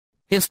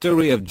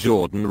History of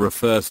Jordan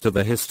refers to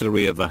the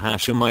history of the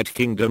Hashemite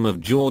Kingdom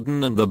of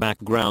Jordan and the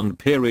background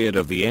period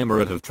of the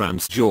Emirate of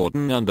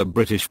Transjordan under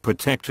British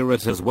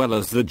protectorate, as well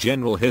as the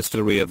general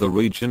history of the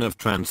region of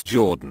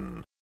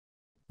Transjordan.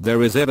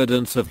 There is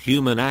evidence of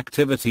human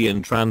activity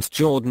in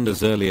Transjordan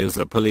as early as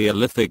the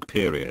Paleolithic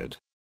period.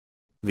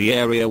 The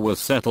area was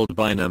settled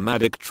by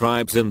nomadic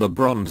tribes in the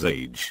Bronze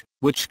Age,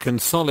 which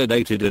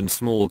consolidated in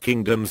small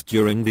kingdoms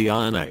during the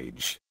Iron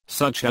Age,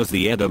 such as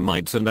the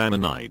Edomites and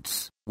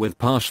Ammonites, with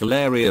partial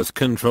areas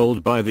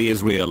controlled by the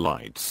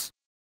Israelites.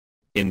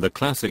 In the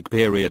Classic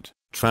period,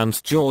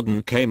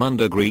 Transjordan came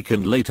under Greek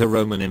and later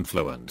Roman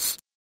influence.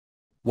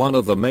 One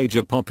of the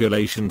major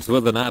populations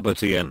were the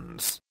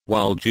Nabateans,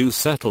 while Jews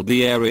settled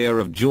the area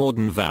of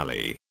Jordan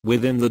Valley,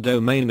 within the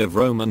domain of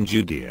Roman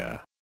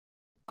Judea.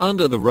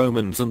 Under the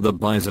Romans and the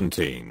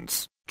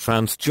Byzantines,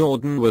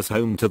 Transjordan was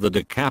home to the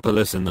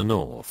Decapolis in the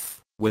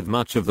north, with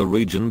much of the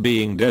region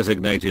being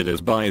designated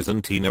as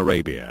Byzantine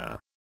Arabia.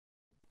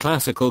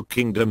 Classical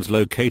kingdoms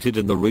located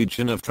in the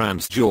region of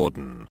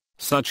Transjordan,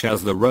 such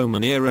as the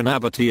Roman-era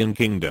Nabatean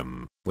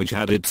kingdom, which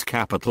had its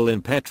capital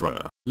in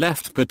Petra,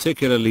 left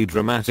particularly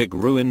dramatic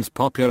ruins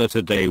popular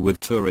today with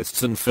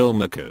tourists and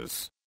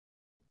filmmakers.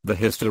 The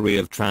history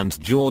of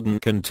Transjordan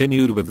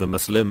continued with the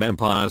Muslim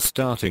Empire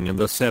starting in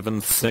the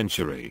 7th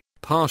century,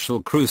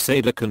 partial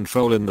crusader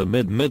control in the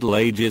mid-Middle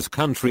Ages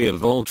country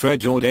of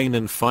Oultrejordain,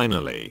 and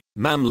finally,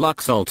 Mamluk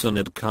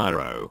Sultanate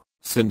Cairo,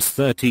 since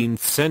 13th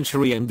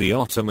century, and the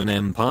Ottoman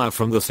Empire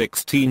from the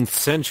 16th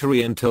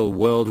century until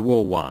World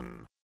War I.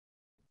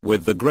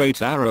 With the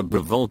Great Arab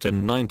Revolt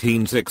in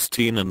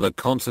 1916 and the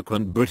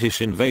consequent British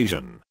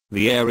invasion,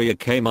 the area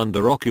came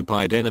under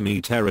occupied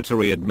enemy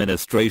territory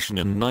administration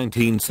in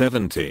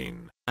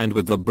 1917, and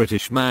with the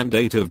British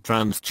Mandate of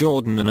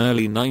Transjordan in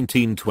early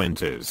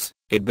 1920s,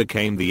 it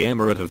became the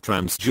Emirate of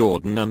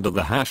Transjordan under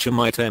the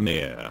Hashemite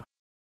Emir.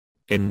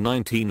 In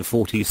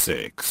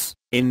 1946,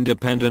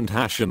 independent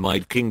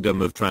Hashemite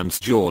Kingdom of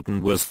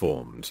Transjordan was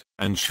formed,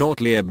 and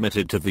shortly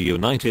admitted to the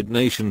United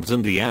Nations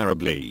and the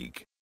Arab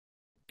League.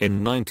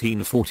 In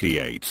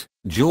 1948,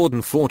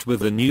 Jordan fought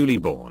with the newly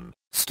born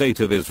State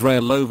of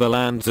Israel over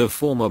lands of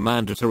former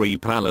Mandatory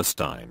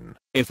Palestine,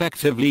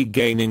 effectively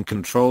gaining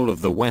control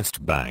of the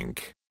West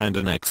Bank, and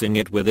annexing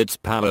it with its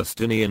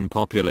Palestinian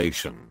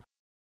population.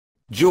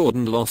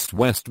 Jordan lost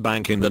West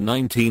Bank in the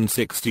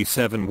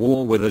 1967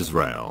 war with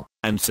Israel,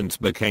 and since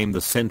became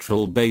the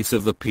central base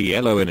of the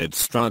PLO in its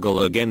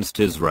struggle against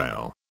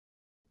Israel.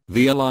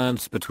 The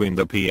alliance between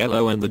the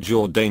PLO and the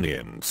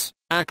Jordanians,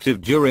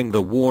 active during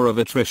the War of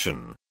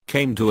Attrition,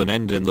 came to an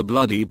end in the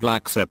bloody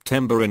Black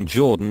September in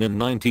Jordan in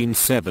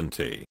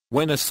 1970,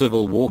 when a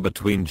civil war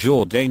between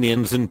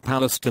Jordanians and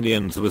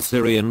Palestinians with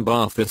Syrian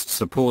Ba'athist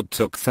support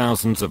took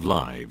thousands of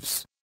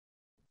lives.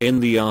 In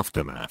the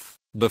aftermath,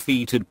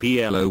 defeated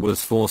PLO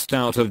was forced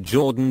out of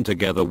Jordan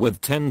together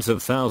with tens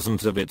of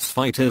thousands of its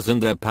fighters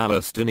and their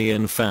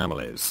Palestinian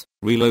families,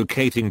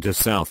 relocating to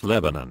South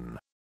Lebanon,